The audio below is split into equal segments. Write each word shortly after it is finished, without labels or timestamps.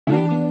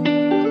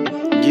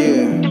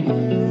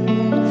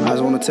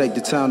want to take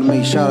the time to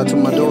make shout out to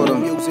my daughter.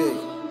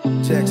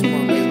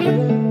 JexMahn, baby.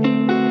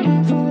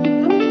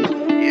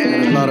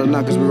 And a lot of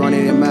knockers, we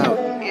running them out.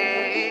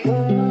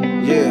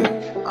 Yeah.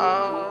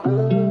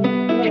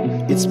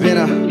 It's been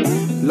a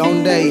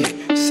long day,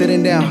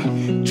 sitting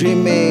down,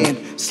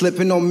 dreaming,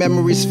 slipping on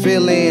memories,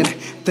 feeling,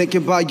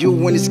 thinking about you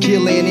when it's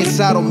killing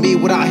inside of me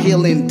without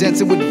healing,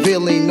 dancing with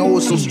villain. No,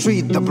 it's on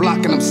street, the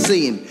block and I'm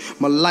seeing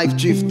my life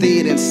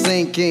drifted and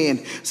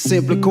sinking,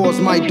 simply cause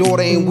my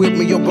daughter ain't with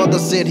me. Your brother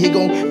said he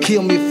gon'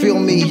 kill me, feel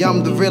me.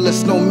 I'm the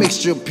realest, no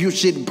mixture, pure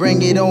shit,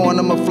 bring it on.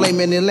 I'm a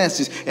flaming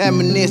lenses,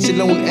 ammunition,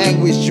 on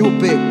anguish,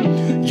 stupid.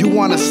 You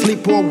wanna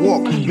sleep or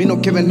walk? Me no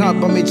giving up,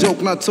 but me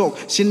joke, not talk.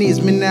 She needs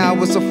me now,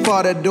 it's a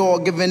father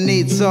dog, giving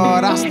needs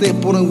hard. I still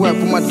putting work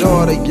for my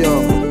daughter,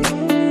 yo.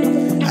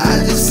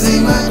 I just see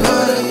my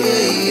daughter,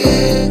 yeah,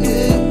 yeah,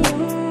 yeah.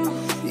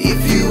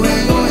 If you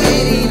ain't gon'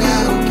 hate it,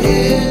 I don't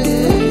care.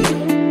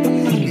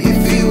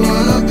 If you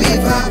wanna be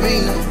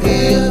popping the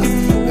hill,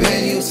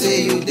 when you say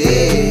you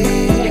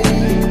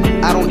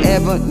dead. I don't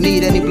ever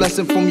need any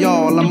blessing from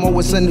y'all. I'm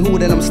always in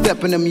hood and I'm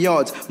stepping them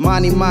yards.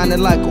 Money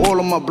like all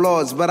of my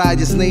bloods, but I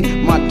just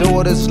need my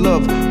daughter's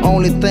love.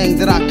 Only thing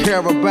that I care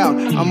about.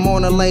 I'm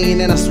on a lane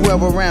and I swear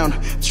around.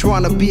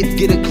 Trying to beef,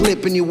 get a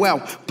clipping you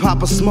out.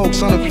 Papa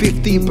smokes on a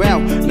 15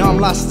 bout. Now I'm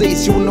lost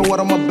states, you know what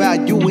I'm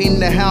about. You in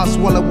the house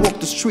while I walk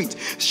the streets.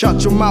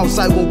 Shut your mouth,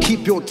 I won't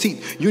keep your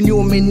teeth. You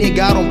knew me, nigga,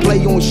 I don't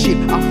play on shit.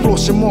 I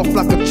flush him off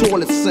like a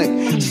toilet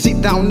sink.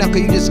 Sit down, knuckle,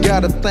 you just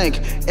gotta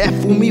think. F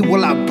with me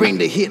while I bring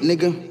the hit,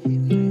 nigga.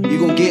 You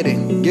gon' get it,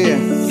 yeah.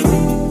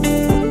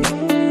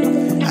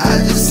 I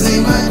just see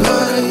my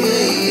daughter,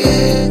 yeah,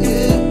 yeah,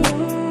 yeah.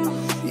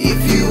 If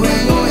you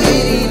ain't gon'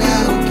 hate it, I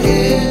don't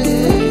care.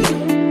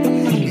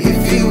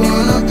 If you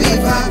wanna be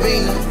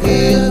popping the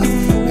hill,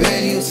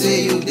 when you say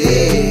you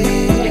dead.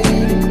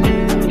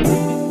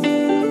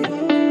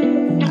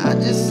 I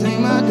just see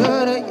my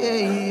daughter,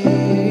 yeah,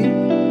 yeah.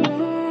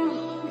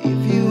 If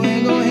you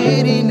ain't gon'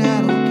 hate it, I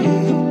don't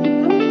care.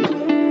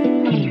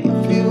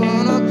 If you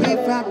wanna be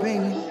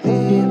popping the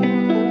hill.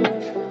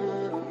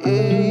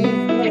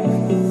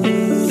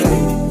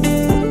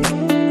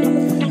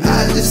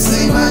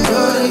 See my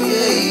daughter,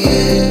 yeah,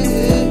 yeah,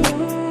 yeah.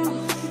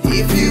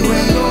 If you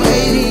ain't gon'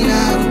 hate it, I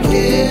don't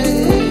care.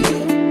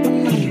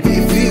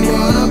 If you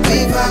wanna be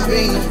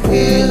popping the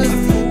pill,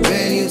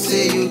 when you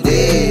say you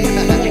dead.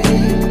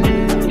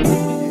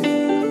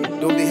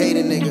 Don't be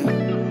hating, nigga.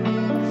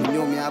 You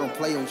know me, I don't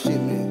play on shit,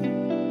 man.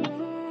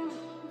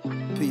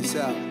 Peace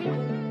out.